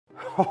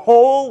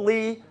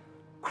Holy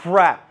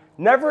crap.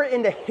 Never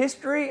in the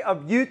history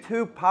of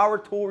YouTube power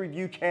tool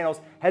review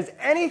channels has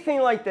anything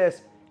like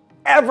this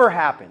ever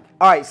happened.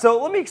 All right,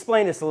 so let me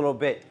explain this a little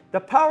bit. The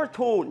power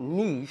tool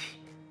niche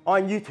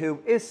on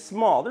YouTube is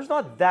small. There's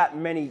not that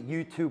many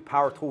YouTube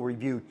power tool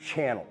review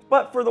channels.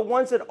 But for the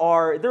ones that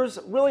are, there's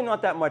really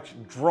not that much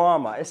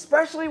drama,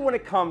 especially when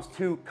it comes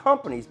to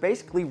companies.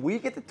 Basically, we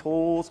get the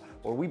tools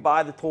or we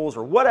buy the tools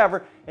or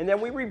whatever, and then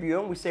we review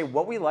them. We say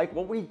what we like,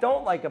 what we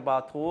don't like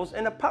about tools,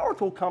 and the power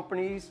tool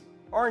companies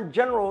are in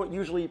general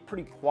usually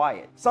pretty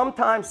quiet.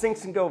 Sometimes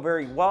things can go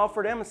very well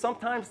for them and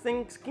sometimes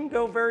things can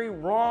go very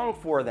wrong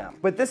for them.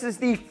 But this is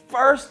the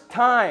first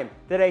time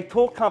that a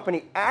tool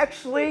company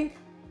actually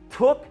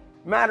took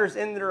matters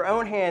into their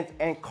own hands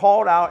and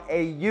called out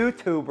a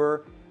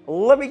YouTuber.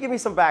 Let me give you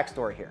some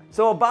backstory here.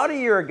 So about a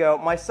year ago,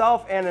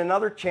 myself and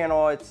another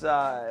channel, it's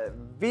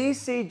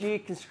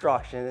VCG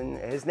Construction,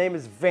 and his name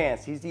is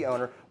Vance, he's the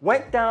owner,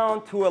 went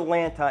down to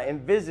Atlanta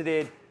and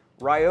visited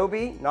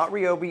Ryobi, not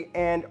Ryobi,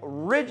 and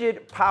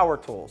RIDGID Power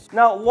Tools.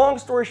 Now, long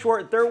story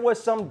short, there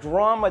was some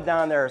drama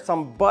down there,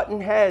 some button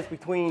heads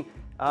between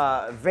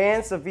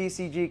Vance of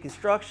VCG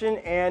Construction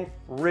and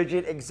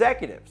RIDGID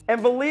executives.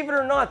 And believe it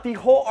or not, the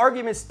whole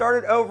argument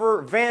started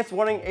over Vance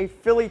wanting a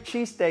Philly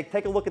cheesesteak.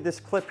 Take a look at this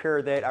clip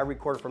here that I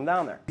recorded from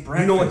down there.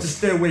 You know what, just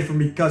stay away from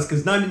me, cuz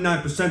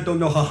 99% don't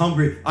know how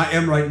hungry I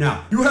am right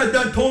now. You had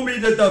done told me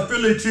that the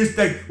Philly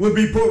cheesesteak would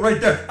be put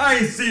right there. I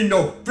ain't seen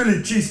no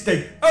Philly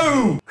cheesesteak.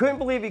 Oh! Couldn't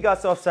believe he got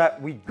so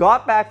upset. We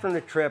got back from the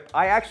trip.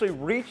 I actually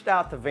reached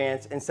out to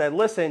Vance and said,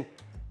 listen,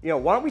 you know,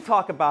 why don't we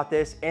talk about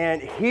this?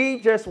 And he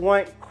just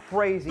went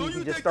crazy.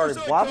 He just started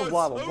blah, blah,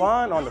 blah, blah,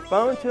 blah on the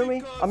phone to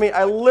me. I mean,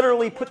 I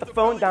literally put the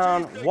phone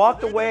down,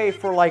 walked away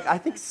for like, I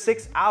think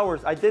 6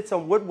 hours. I did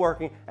some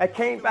woodworking. I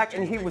came back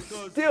and he was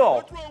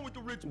still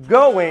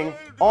going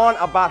on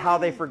about how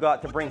they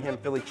forgot to bring him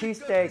Philly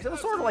cheesesteaks. It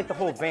was sort of like the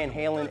whole Van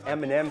Halen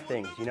M&M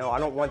things. You know, I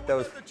don't want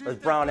those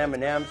brown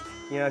M&Ms,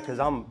 you know, because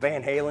I'm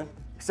Van Halen.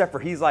 Except for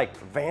he's like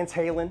Vance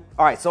Halen.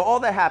 All right, so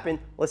all that happened.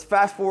 Let's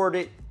fast forward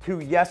it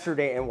to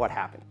yesterday and what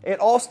happened. It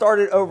all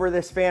started over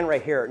this fan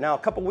right here. Now, a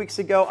couple weeks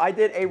ago, I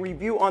did a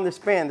review on this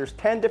fan. There's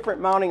 10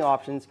 different mounting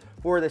options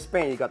for this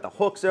fan. You got the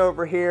hooks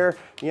over here.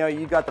 You know,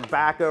 you got the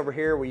back over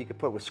here where you can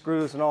put with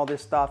screws and all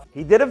this stuff.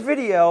 He did a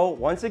video,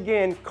 once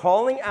again,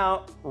 calling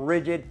out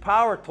RIDGID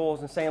Power Tools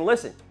and saying,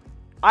 listen,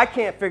 I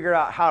can't figure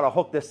out how to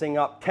hook this thing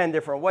up 10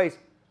 different ways.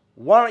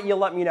 Why don't you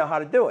let me know how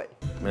to do it?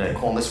 I'm gonna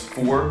call this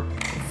 4,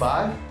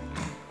 5,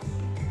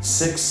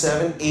 6,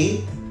 7,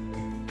 8,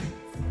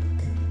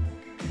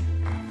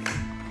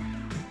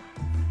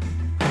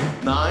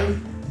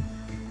 9,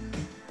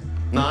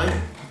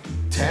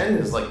 10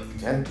 is like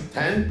 10,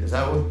 is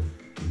that what?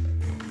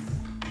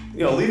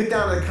 You know, leave it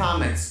down in the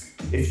comments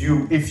if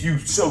you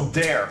so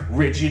dare,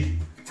 RIDGID.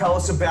 Tell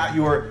us about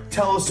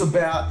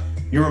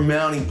your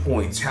mounting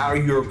points, how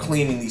you're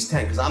cleaning these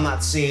 10, because I'm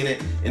not seeing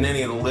it in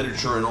any of the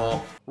literature and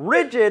all.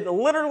 RIDGID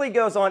literally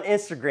goes on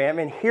Instagram,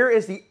 and here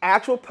is the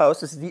actual post.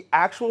 This is the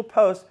actual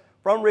post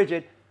from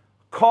RIDGID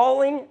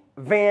calling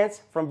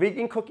Vance from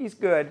Vegan Cookies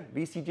Good,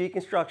 VCG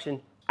Construction,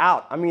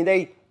 out. I mean,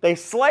 they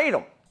slayed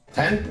him.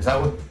 10? Is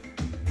that what?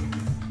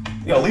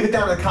 You know, leave it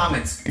down in the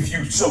comments if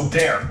you so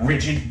dare,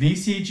 RIDGID.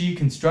 VCG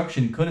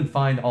Construction couldn't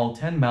find all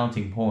 10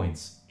 mounting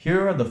points.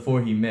 Here are the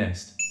 4 he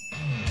missed.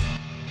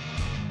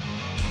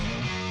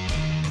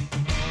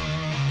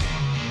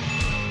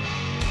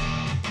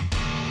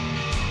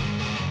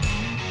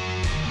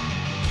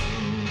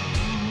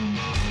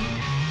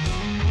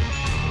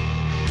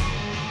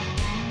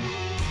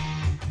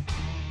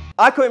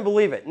 I couldn't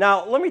believe it.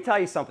 Now, let me tell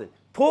you something.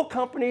 Tool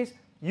companies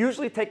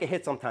usually take a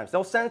hit sometimes.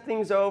 They'll send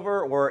things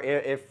over, or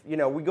if you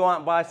know, we go out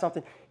and buy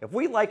something, if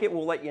we like it,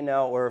 we'll let you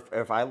know, or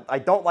if I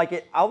don't like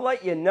it, I'll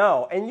let you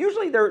know. And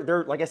usually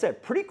they're, like I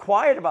said, pretty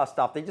quiet about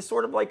stuff. They just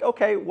sort of like,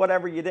 okay,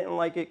 whatever, you didn't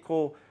like it,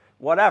 cool,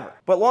 whatever.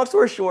 But long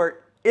story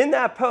short, in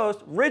that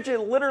post,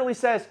 RIDGID literally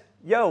says,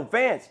 yo,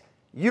 Vance,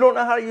 you don't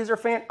know how to use our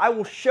fan? I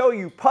will show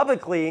you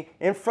publicly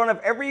in front of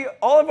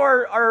all of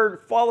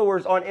our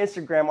followers on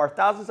Instagram, our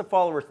thousands of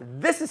followers.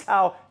 This is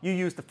how you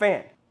use the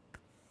fan.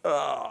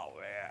 Oh,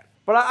 man.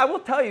 But I will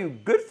tell you,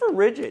 good for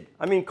RIDGID.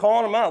 I mean,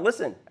 calling them out.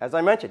 Listen, as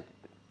I mentioned,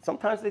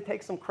 sometimes they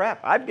take some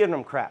crap. I've given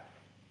them crap.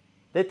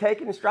 They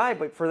take it in stride,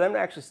 but for them to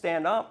actually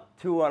stand up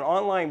to an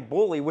online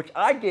bully, which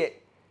I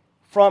get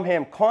from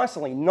him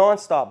constantly,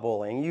 nonstop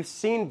bullying. You've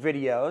seen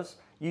videos.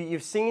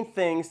 You've seen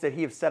things that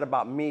he has said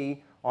about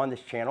me on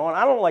this channel, and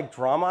I don't like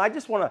drama. I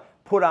just want to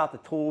put out the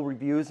tool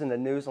reviews and the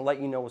news and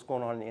let you know what's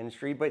going on in the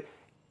industry. But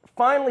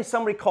finally,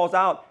 somebody calls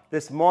out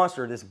this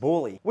monster, this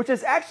bully, which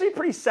is actually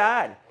pretty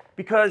sad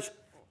because,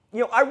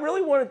 you know, I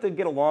really wanted to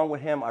get along with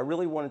him. I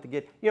really wanted to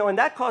get, you know, and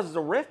that causes a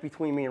rift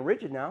between me and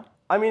RIDGID now.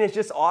 I mean, it's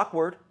just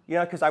awkward, you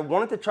know, because I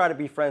wanted to try to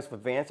be friends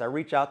with Vance. I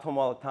reach out to him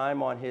all the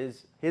time on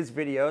his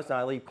videos, and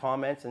I leave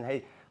comments and,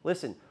 hey,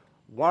 listen,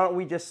 why don't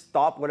we just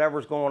stop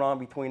whatever's going on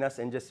between us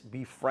and just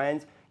be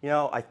friends? You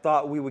know, I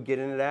thought we would get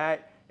into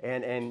that,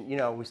 and you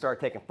know, we start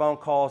taking phone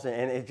calls,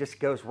 and it just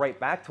goes right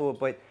back to it.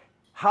 But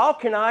how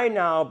can I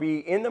now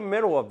be in the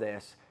middle of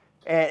this,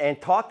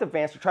 and talk to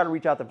Vance or try to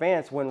reach out to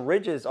Vance when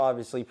Ridgid is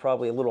obviously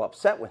probably a little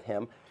upset with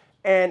him?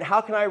 And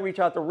how can I reach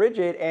out to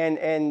Ridgid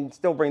and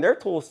still bring their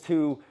tools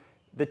to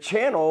the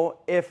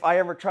channel if I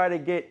ever try to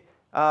get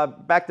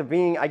back to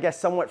being, I guess,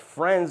 somewhat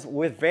friends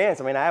with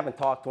Vance? I mean, I haven't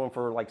talked to him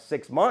for like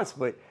 6 months,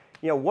 but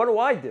you know, what do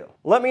I do?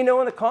 Let me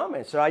know in the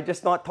comments. Should I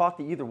just not talk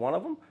to either one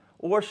of them?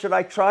 Or should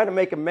I try to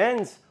make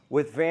amends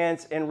with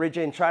Vance and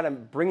Ridgid and try to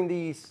bring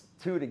these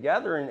two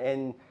together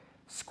and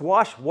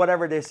squash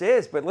whatever this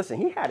is? But listen,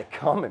 he had it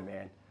coming,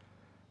 man.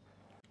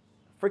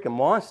 Freaking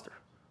monster.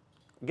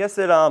 I guess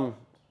it kind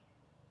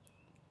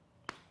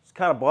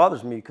of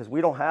bothers me because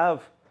we don't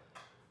have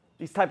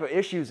these type of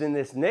issues in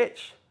this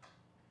niche.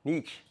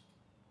 Niche.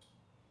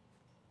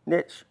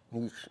 I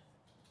don't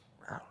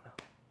know.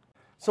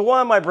 So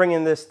why am I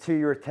bringing this to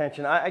your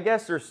attention? I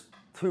guess there's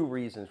 2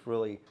 reasons,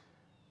 really.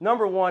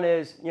 Number one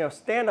is, you know,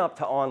 stand up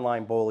to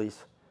online bullies,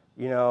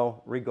 you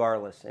know,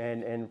 regardless.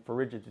 And for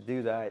Ridgid to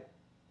do that,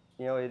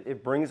 you know,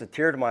 it brings a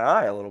tear to my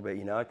eye a little bit,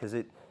 you know, because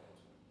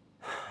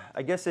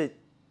I guess it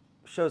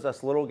shows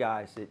us little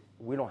guys that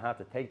we don't have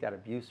to take that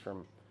abuse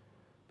from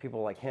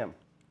people like him.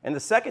 And the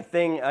second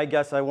thing I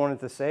guess I wanted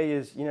to say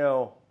is, you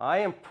know, I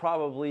am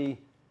probably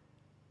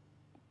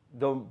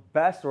the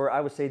best, or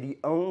I would say the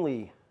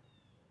only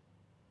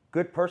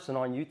good person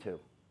on YouTube.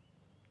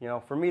 You know,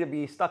 for me to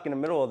be stuck in the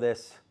middle of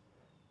this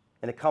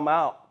and to come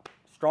out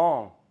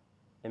strong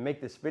and make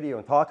this video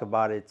and talk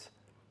about it,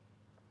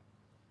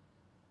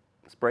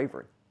 it's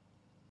bravery.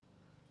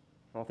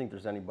 I don't think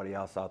there's anybody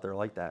else out there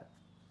like that.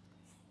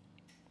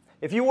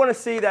 If you want to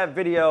see that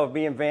video of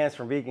me and Vance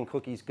from Vegan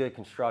Cookies Good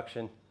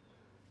Construction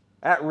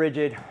at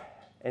RIDGID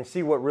and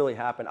see what really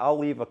happened, I'll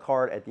leave a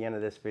card at the end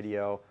of this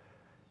video.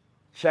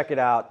 Check it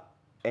out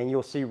and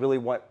you'll see really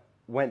what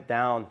went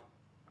down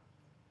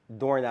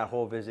during that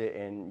whole visit,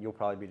 and you'll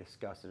probably be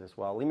disgusted as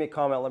well. Leave me a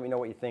comment, let me know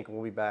what you think, and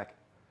we'll be back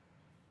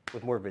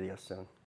with more videos soon.